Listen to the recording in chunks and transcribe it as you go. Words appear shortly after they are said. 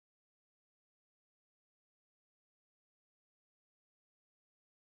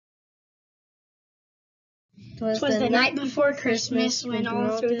'Twas the night before Christmas, when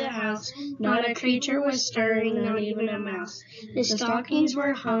all through the house not a creature was stirring, not even a mouse. The stockings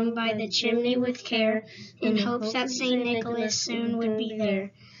were hung by the chimney with care, in hopes that St. Nicholas soon would be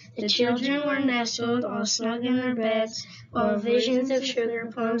there. The children were nestled all snug in their beds, while visions of sugar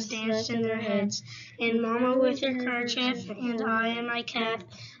plums danced in their heads. And Mama with her kerchief, and I in my cap,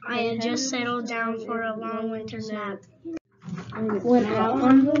 I had just settled down for a long winter's nap. When out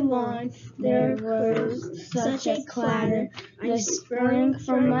on the lawn there was such a clatter, I sprang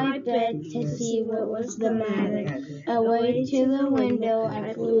from my bed to see what was the matter. Away to the window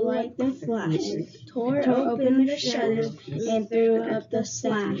I flew like the flash, tore open the shutters and threw up the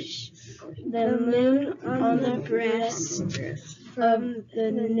sash. The moon on the breast from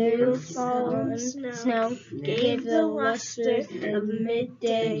the new fallen snow gave the luster of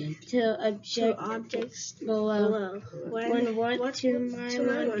midday to objects below. When what to my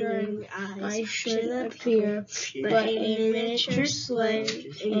wondering eyes should appear but a miniature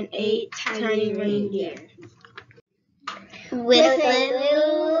sleigh and 8 tiny reindeer. With a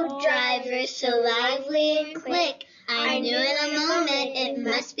little driver so lively and quick, I knew in a moment it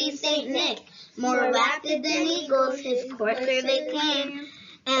must be St. Nick. More rapid than eagles, his courser they came,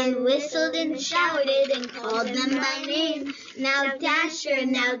 and whistled and shouted and called them by name. Now Dasher,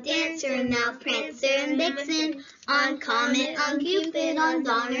 now Dancer, now Prancer and Vixen, on Comet, on Cupid, on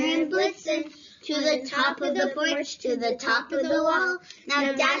Donner and Blitzen, to the top of the porch, to the top of the wall.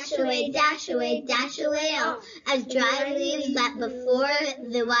 Now dash away, dash away, dash away all, as dry leaves that before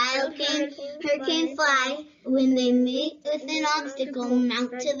the wild hurricane fly. When they meet with an obstacle,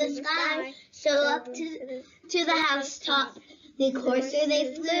 mount to the sky. So up to the housetop, the courser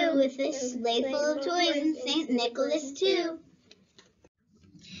they flew, with a sleigh full of toys and St. Nicholas too.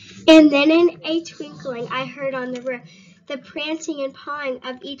 And then in a twinkling I heard on the roof the prancing and pawing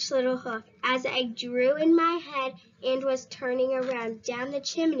of each little hoof. As I drew in my head and was turning around, down the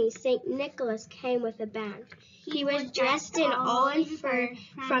chimney St. Nicholas came with a bound. He was dressed in all in fur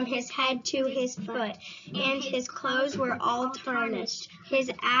from his head to his foot, and his clothes were all tarnished, his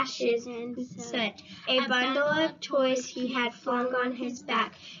ashes and soot. A bundle of toys he had flung on his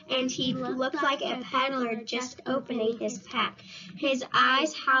back, and he looked like a peddler just opening his pack. His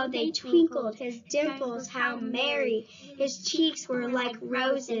eyes, how they twinkled, his dimples, how merry. His cheeks were like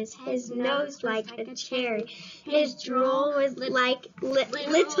roses, his nose like a cherry. His droll was like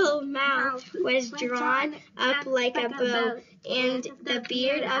little mouth was drawn up like a bow, and the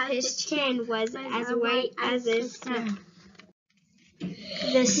beard of his chin was as white as the snow.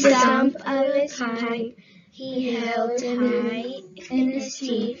 The stump of his pipe he held high in his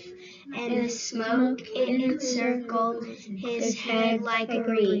teeth, and the smoke it encircled his head like a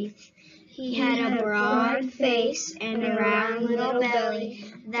wreath. He had a broad face and a round little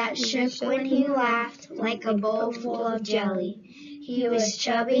belly that shook when he laughed like a bowl full of jelly. He was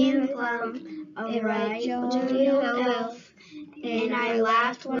chubby and plump, a right jovial elf, and I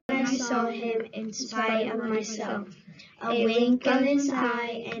laughed when I saw him in spite of myself. A wink of his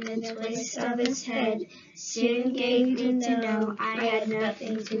eye and a twist of his head soon gave me to know I had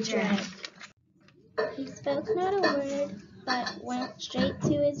nothing to dread. He spoke not a word, but went straight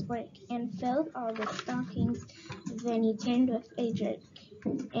to his work and filled all the stockings. Then he turned with a jerk,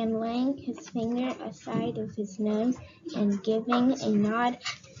 and laying his finger aside of his nose and giving a nod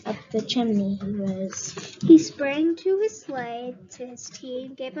up the chimney he rose. He sprang to his sleigh, to his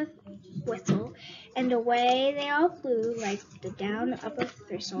team gave a whistle, and away they all flew like the down of a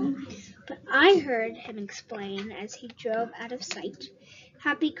thistle. But I heard him explain as he drove out of sight,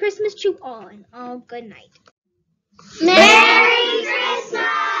 "Happy Christmas to all, and all good night." Merry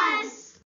Christmas!